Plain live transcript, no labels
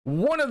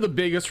One of the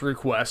biggest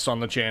requests on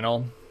the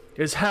channel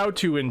is how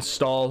to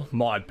install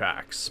mod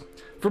packs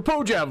for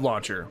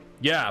PojavLauncher.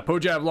 Yeah,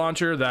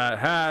 PojavLauncher that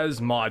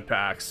has mod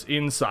packs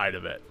inside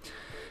of it.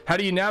 How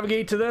do you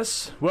navigate to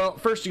this? Well,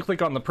 first you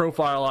click on the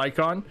profile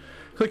icon,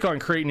 click on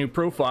create new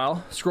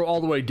profile, scroll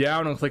all the way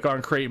down and click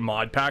on create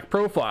mod pack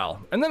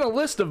profile. And then a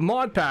list of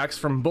mod packs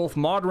from both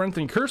Modrinth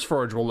and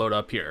CurseForge will load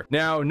up here.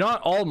 Now,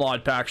 not all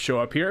mod packs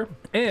show up here.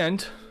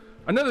 And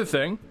another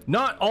thing,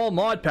 not all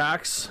mod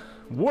packs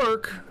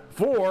work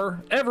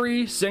for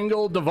every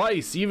single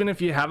device, even if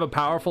you have a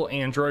powerful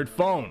Android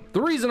phone.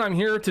 The reason I'm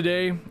here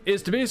today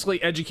is to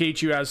basically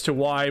educate you as to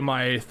why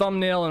my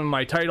thumbnail and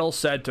my title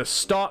said to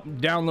stop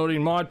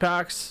downloading mod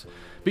packs,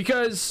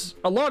 because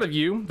a lot of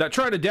you that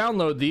try to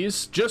download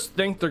these just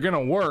think they're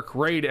gonna work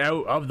right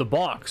out of the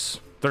box.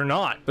 They're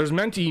not. There's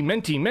many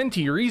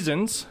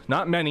reasons,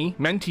 not many,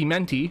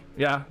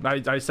 yeah,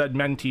 I said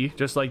menti,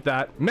 just like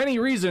that. Many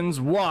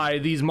reasons why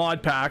these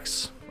mod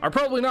packs are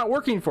probably not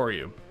working for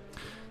you.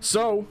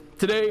 So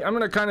today I'm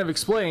going to kind of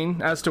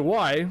explain as to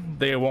why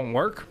they won't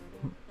work,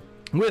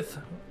 with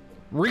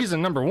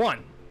reason number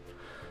one.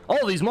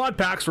 All these mod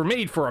packs were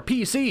made for a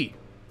PC.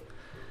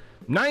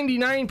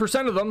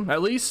 99% of them,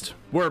 at least,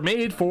 were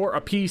made for a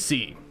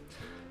PC.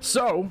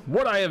 So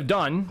what I have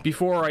done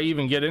before I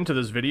even get into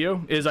this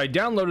video is I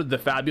downloaded the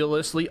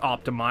fabulously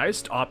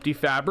optimized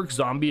OptiFabric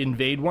Zombie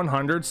Invade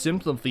 100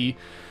 simply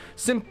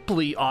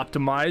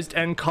optimized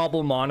and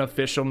Cobblemon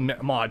official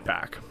mod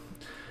pack.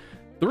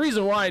 The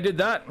reason why I did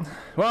that,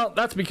 well,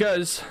 that's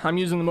because I'm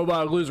using the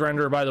mobile glues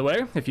renderer, by the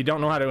way. If you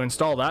don't know how to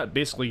install that,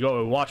 basically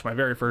go watch my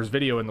very first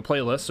video in the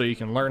playlist so you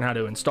can learn how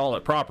to install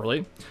it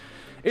properly.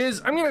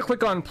 I'm going to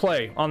click on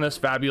play on this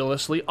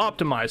fabulously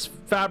optimized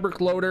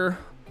fabric loader.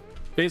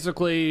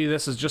 Basically,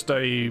 this is just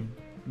a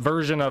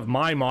version of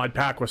my mod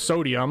pack with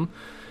sodium.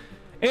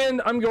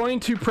 And I'm going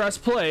to press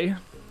play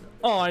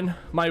on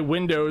my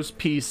Windows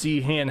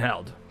PC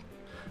handheld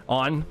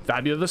on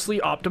fabulously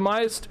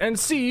optimized and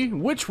see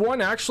which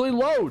one actually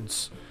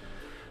loads.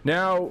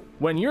 Now,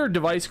 when your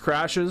device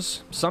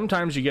crashes,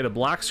 sometimes you get a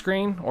black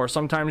screen or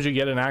sometimes you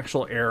get an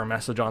actual error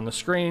message on the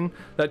screen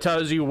that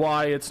tells you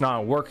why it's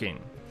not working.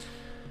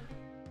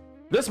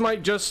 This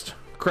might just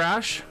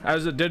crash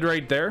as it did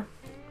right there,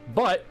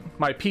 but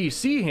my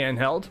PC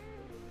handheld,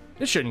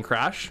 it shouldn't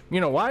crash. You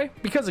know why?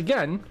 Because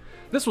again,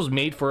 this was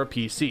made for a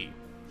PC.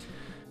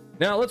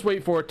 Now let's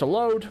wait for it to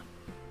load.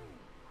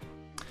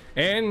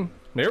 And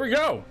there we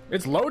go.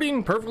 It's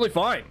loading perfectly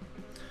fine.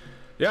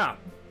 Yeah,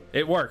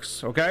 it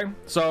works, okay?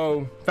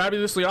 So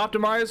fabulously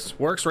optimized,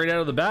 works right out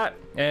of the bat.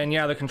 And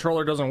yeah, the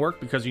controller doesn't work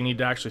because you need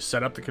to actually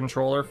set up the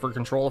controller for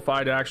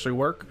Controlify to actually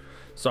work.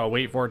 So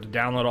wait for it to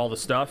download all the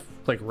stuff,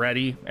 click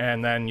ready,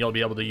 and then you'll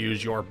be able to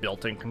use your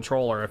built-in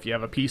controller if you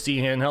have a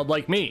PC handheld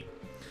like me.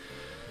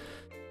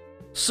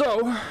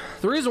 So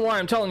the reason why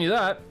I'm telling you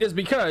that is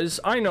because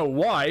I know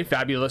why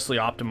fabulously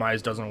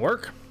optimized doesn't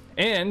work.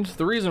 And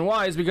the reason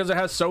why is because it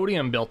has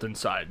sodium built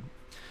inside.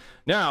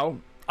 Now,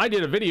 I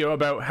did a video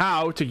about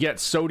how to get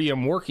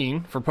sodium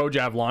working for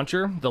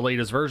PojavLauncher, the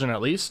latest version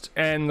at least.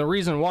 And the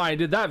reason why I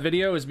did that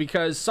video is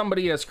because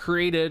somebody has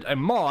created a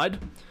mod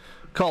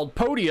called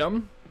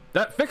Podium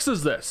that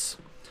fixes this.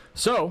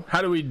 So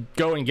how do we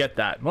go and get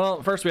that?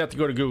 Well, first we have to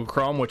go to Google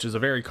Chrome, which is a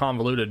very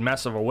convoluted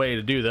mess of a way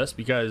to do this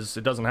because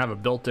it doesn't have a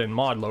built-in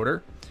mod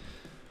loader.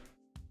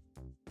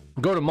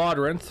 Go to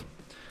Modrinth.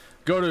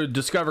 Go to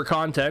discover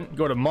content,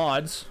 go to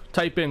mods,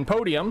 type in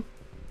Podium,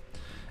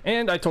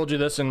 and I told you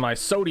this in my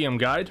sodium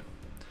guide.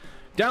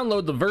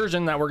 Download the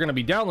version that we're going to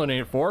be downloading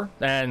it for,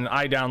 and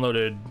I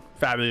downloaded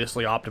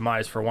fabulously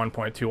optimized for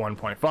 1.2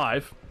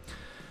 1.5.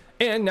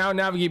 And now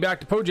navigate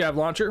back to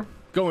PojavLauncher,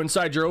 go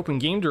inside your open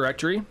game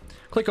directory,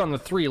 click on the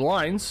three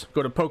lines,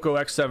 go to Poco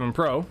X7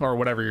 Pro, or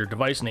whatever your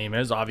device name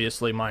is.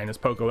 Obviously mine is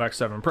Poco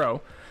X7 Pro.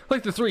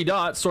 Click the three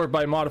dots, sort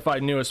by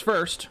modified newest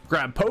first,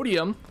 grab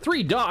Podium,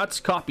 three dots,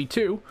 copy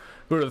two,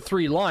 go to the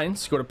three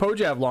lines, go to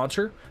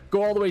PojavLauncher,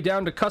 go all the way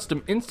down to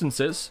custom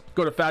instances,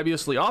 go to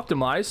fabulously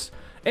optimized,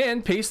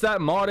 and paste that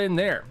mod in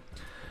there.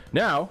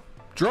 Now,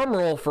 drum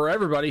roll for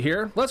everybody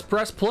here, let's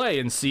press play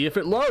and see if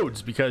it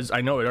loads, because I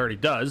know it already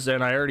does,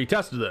 and I already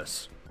tested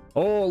this.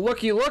 Oh,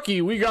 looky,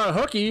 we got a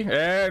hooky,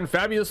 and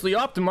fabulously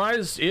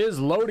optimized is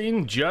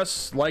loading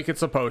just like it's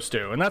supposed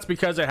to, and that's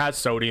because it has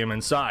sodium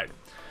inside.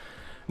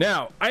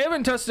 Now, I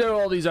haven't tested out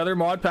all these other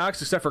mod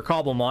packs except for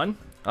Cobblemon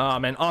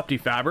and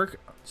OptiFabric.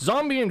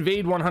 Zombie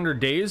Invade 100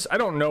 Days, I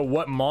don't know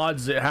what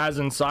mods it has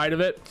inside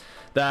of it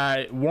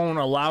that won't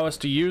allow us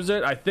to use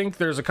it. I think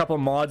there's a couple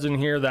mods in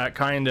here that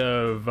kind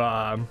of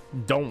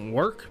don't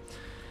work.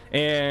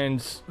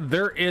 And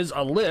there is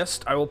a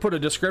list. I will put a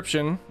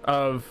description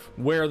of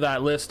where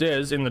that list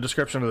is in the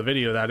description of the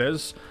video, that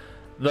is.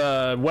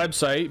 The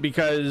website,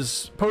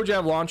 because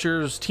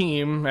PojavLauncher's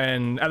team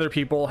and other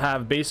people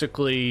have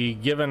basically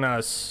given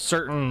us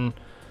certain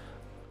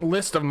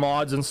list of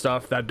mods and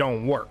stuff that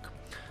don't work.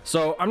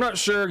 So I'm not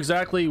sure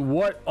exactly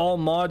what all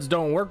mods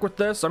don't work with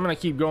this. I'm going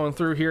to keep going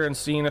through here and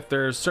seeing if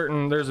there's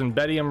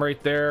Embedium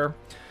right there.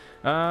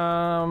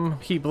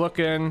 Keep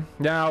looking.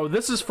 Now,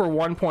 this is for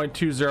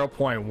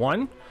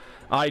 1.20.1.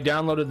 I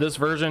downloaded this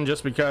version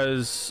just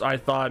because I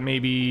thought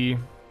maybe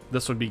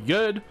this would be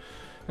good.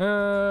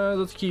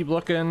 Let's keep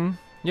looking.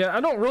 Yeah,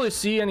 I don't really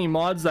see any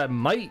mods that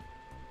might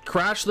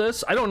crash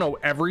this. I don't know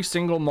every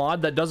single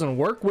mod that doesn't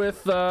work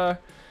with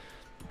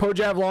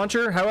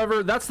PojavLauncher.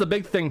 However, that's the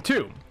big thing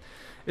too,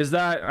 is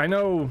that I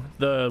know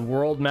the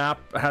world map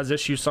has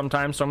issues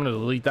sometimes, so I'm going to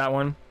delete that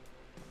one.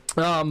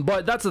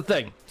 But that's the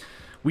thing.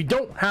 We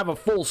don't have a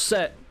full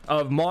set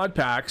of mod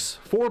packs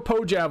for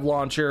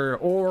PojavLauncher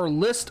or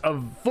list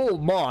of full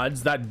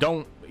mods that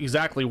don't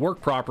exactly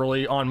work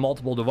properly on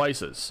multiple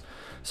devices.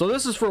 So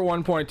this is for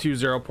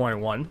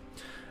 1.20.1.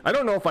 I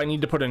don't know if I need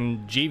to put a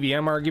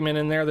JVM argument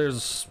in there.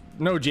 There's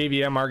no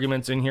JVM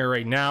arguments in here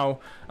right now.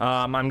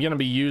 I'm going to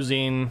be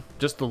using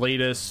just the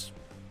latest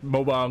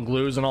mobile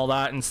glues and all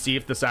that and see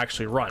if this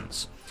actually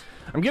runs.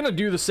 I'm going to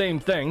do the same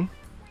thing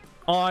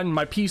on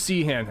my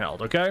PC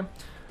handheld, okay?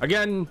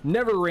 Again,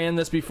 never ran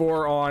this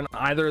before on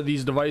either of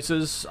these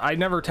devices. I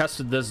never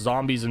tested this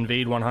Zombies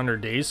Invade 100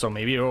 Days, so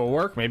maybe it will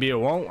work, maybe it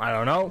won't, I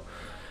don't know.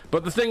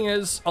 But the thing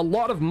is, a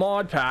lot of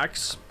mod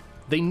packs,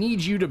 they need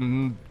you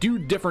to do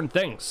different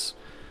things.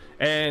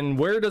 And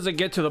where does it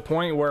get to the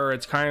point where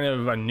it's kind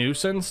of a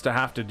nuisance to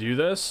have to do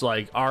this?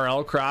 Like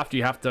RLCraft,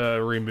 you have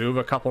to remove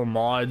a couple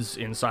mods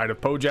inside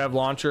of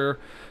PojavLauncher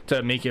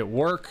to make it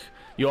work.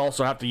 You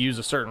also have to use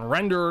a certain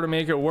renderer to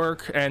make it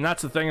work. And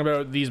that's the thing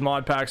about these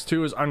mod packs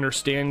too, is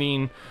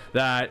understanding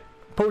that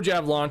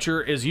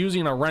PojavLauncher is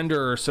using a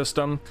renderer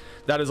system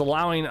that is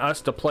allowing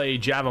us to play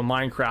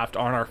JavaMinecraft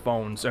on our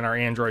phones and our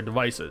Android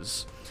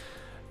devices.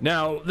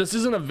 Now, this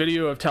isn't a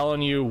video of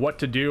telling you what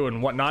to do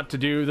and what not to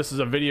do. This is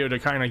a video to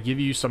kind of give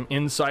you some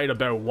insight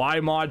about why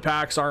mod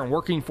packs aren't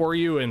working for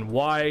you and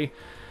why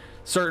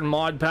certain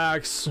mod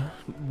packs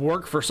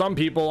work for some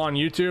people on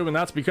YouTube. And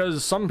that's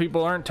because some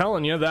people aren't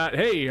telling you that,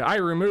 hey, I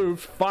removed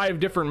 5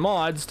 different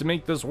mods to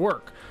make this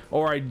work,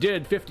 or I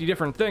did 50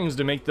 different things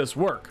to make this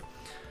work.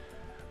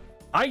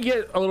 I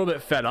get a little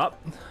bit fed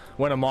up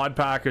when a mod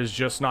pack is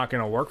just not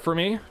going to work for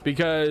me,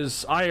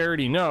 because I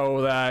already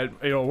know that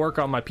it'll work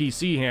on my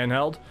PC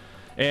handheld,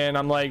 and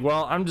I'm like,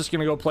 well, I'm just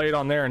gonna go play it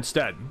on there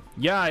instead.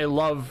 Yeah, I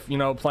love, you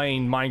know,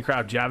 playing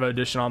MinecraftJava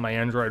edition on my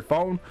Android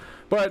phone,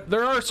 but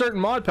there are certain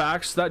mod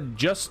packs that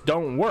just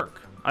don't work.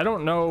 I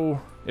don't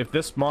know if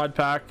this mod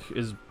pack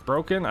is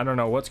broken. I don't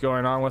know what's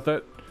going on with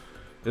it,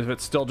 if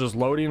it's still just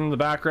loading in the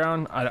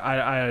background.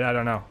 I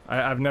don't know.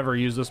 I've never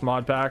used this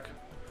mod pack.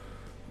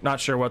 Not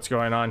sure what's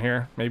going on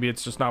here. Maybe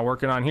it's just not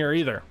working on here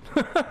either.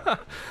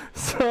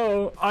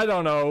 So I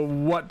don't know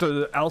what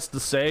else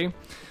to say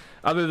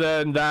other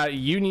than that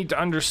you need to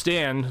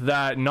understand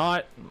that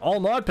not all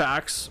mod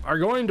packs are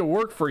going to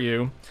work for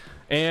you,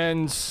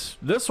 and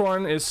this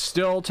one is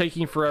still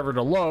taking forever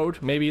to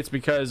load. Maybe it's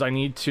because I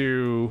need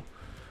to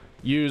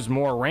use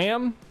more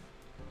RAM.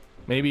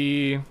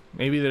 Maybe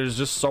there's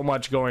just so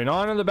much going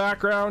on in the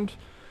background.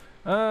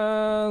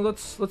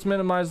 Let's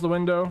minimize the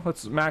window.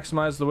 Let's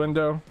maximize the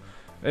window.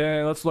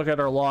 And let's look at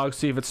our log,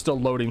 see if it's still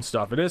loading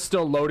stuff. It is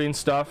still loading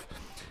stuff.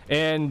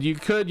 And you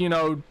could, you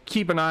know,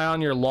 keep an eye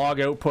on your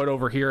log output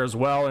over here as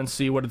well and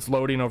see what it's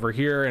loading over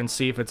here and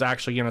see if it's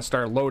actually going to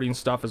start loading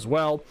stuff as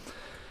well.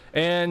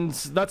 And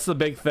that's the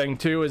big thing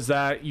too, is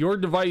that your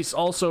device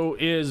also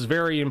is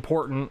very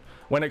important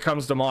when it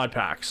comes to mod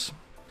packs.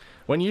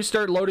 When you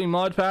start loading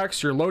mod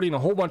packs, you're loading a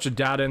whole bunch of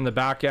data in the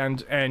back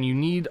end, and you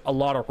need a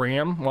lot of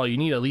RAM. Well, you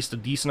need at least a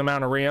decent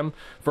amount of RAM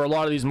for a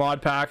lot of these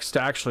mod packs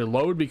to actually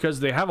load,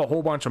 because they have a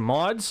whole bunch of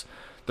mods.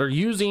 They're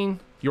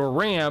using your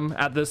RAM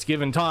at this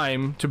given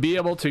time to be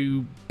able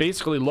to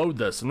basically load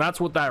this. And that's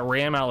what that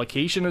RAM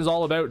allocation is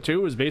all about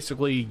too, is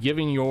basically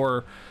giving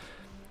your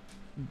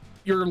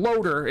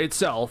loader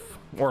itself,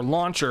 or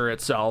launcher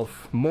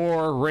itself,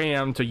 more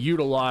RAM to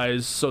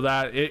utilize so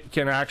that it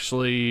can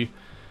actually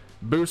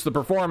boost the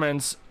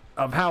performance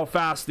of how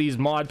fast these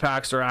mod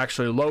packs are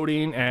actually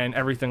loading and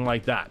everything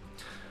like that.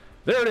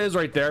 There it is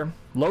right there,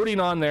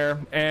 loading on there,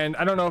 and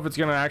I don't know if it's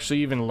gonna actually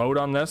even load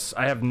on this.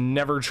 I have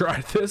never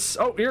tried this.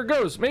 Oh, here it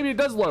goes. Maybe it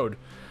does load.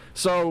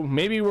 So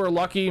maybe we're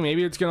lucky,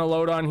 maybe it's gonna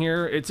load on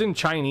here. It's in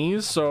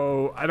Chinese,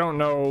 so I don't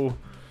know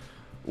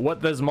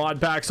what this mod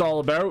pack's all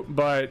about,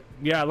 but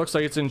yeah, it looks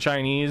like it's in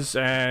Chinese,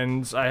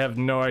 and I have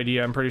no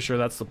idea. I'm pretty sure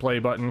that's the play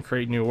button,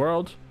 create new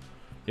world.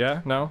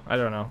 Yeah, no, I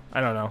don't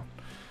know.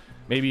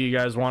 Maybe you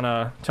guys want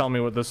to tell me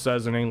what this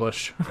says in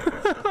English.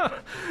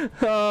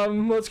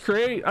 Let's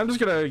create. I'm just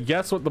gonna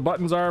guess what the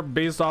buttons are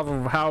based off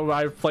of how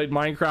I've played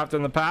Minecraft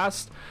in the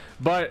past.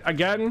 But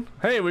again,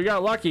 hey, we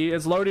got lucky.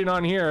 It's loading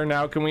on here.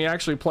 Now, can we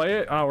actually play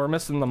it? Oh, we're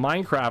missing the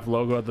Minecraft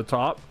logo at the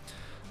top.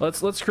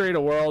 Let's create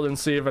a world and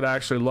see if it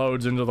actually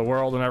loads into the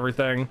world and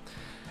everything.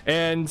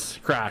 And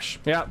crash.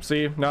 Yep,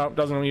 see? No, it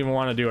doesn't even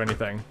want to do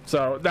anything.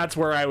 So that's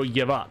where I would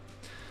give up.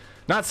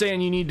 Not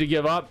saying you need to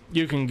give up.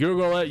 You can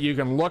Google it. You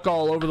can look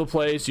all over the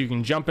place. You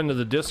can jump into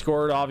the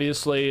Discord,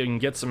 obviously,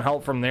 and get some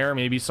help from there.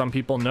 Maybe some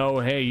people know,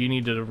 hey, you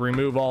need to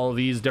remove all of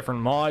these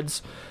different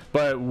mods.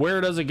 But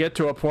where does it get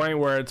to a point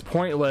where it's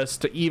pointless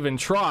to even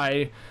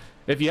try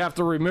if you have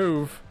to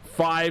remove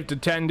 5 to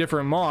 10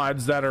 different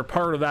mods that are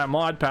part of that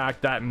mod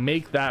pack that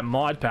make that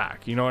mod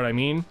pack. You know what I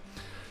mean?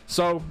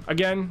 So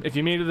again, if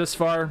you made it this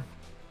far,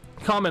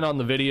 comment on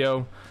the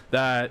video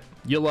that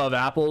you love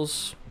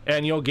apples,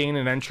 and you'll gain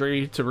an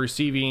entry to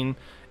receiving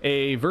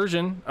a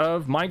version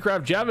of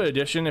MinecraftJava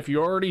Edition if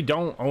you already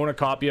don't own a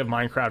copy of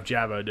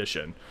MinecraftJava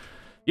Edition.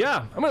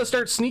 Yeah, I'm gonna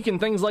start sneaking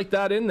things like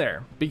that in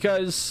there,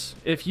 because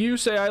if you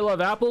say I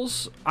love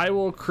apples, I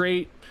will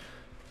create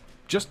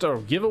just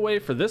a giveaway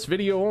for this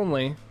video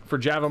only for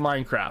Java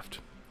Minecraft.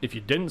 If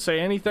you didn't say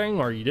anything,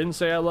 or you didn't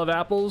say I love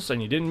apples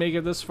and you didn't make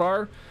it this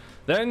far,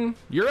 then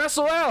you're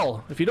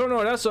SOL. If you don't know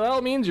what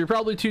SOL means, you're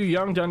probably too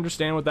young to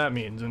understand what that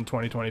means in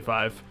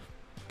 2025.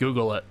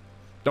 Google it.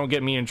 Don't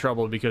get me in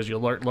trouble because you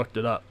looked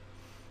it up.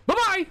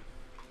 Bye-bye!